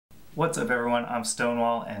What's up everyone, I'm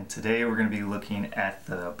Stonewall, and today we're going to be looking at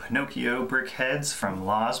the Pinocchio brickheads from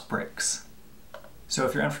Loz Bricks. So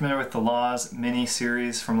if you're unfamiliar with the Loz mini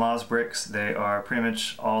series from Loz Bricks, they are pretty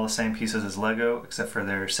much all the same pieces as Lego, except for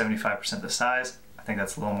they're 75% the size. I think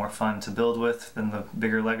that's a little more fun to build with than the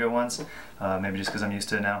bigger Lego ones, maybe just because I'm used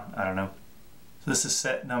to it now, I don't know. So this is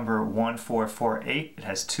set number 1448. It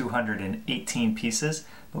has 218 pieces,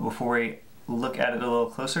 but before we look at it a little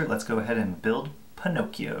closer, let's go ahead and build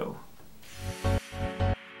Pinocchio.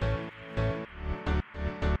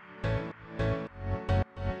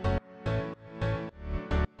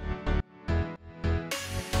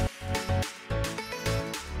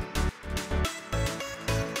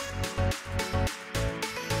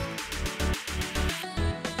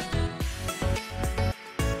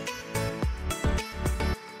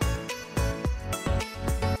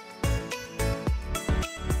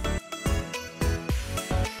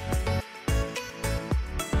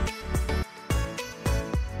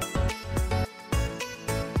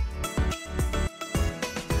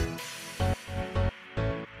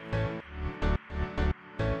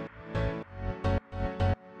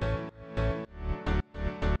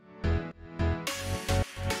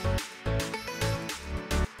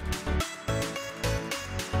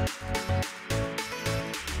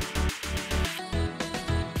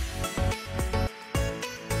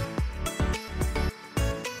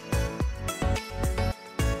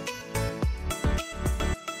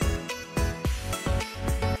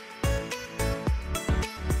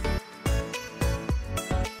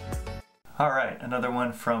 Alright, another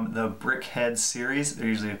one from the Brickheadz series. They're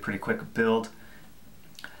usually a pretty quick build.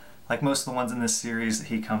 Like most of the ones in this series,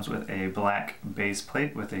 he comes with a black base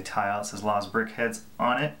plate with a tile that says Loz Brickheadz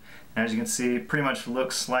on it. And as you can see, pretty much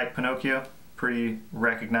looks like Pinocchio, pretty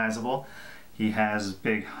recognizable. He has a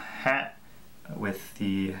big hat with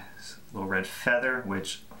the little red feather,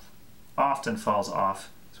 which often falls off,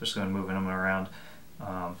 especially when moving him around.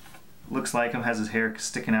 Looks like him, has his hair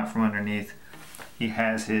sticking out from underneath. He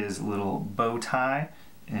has his little bow tie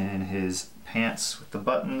and his pants with the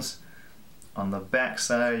buttons. On the back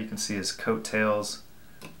side you can see his coattails.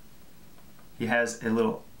 He has a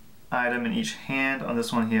little item in each hand. On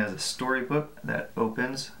this one he has a storybook that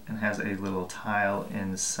opens and has a little tile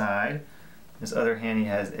inside. His other hand he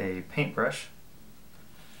has a paintbrush.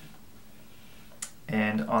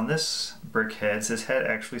 And on this Brickheadz, his head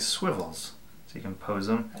actually swivels. So you can pose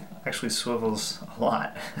him. Actually swivels a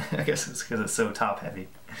lot. I guess it's because it's so top heavy.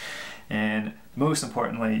 And most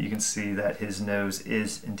importantly, you can see that his nose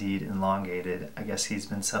is indeed elongated. I guess he's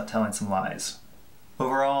been telling some lies.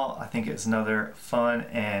 Overall, I think it's another fun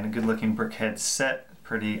and good looking Brickheadz set.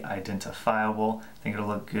 Pretty identifiable. I think it'll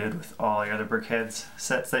look good with all your other Brickheadz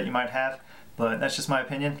sets that you might have. But that's just my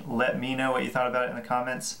opinion. Let me know what you thought about it in the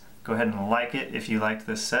comments. Go ahead and like it if you liked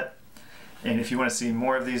this set. And if you want to see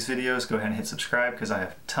more of these videos, go ahead and hit subscribe because I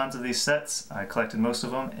have tons of these sets. I collected most of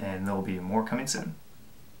them and there will be more coming soon.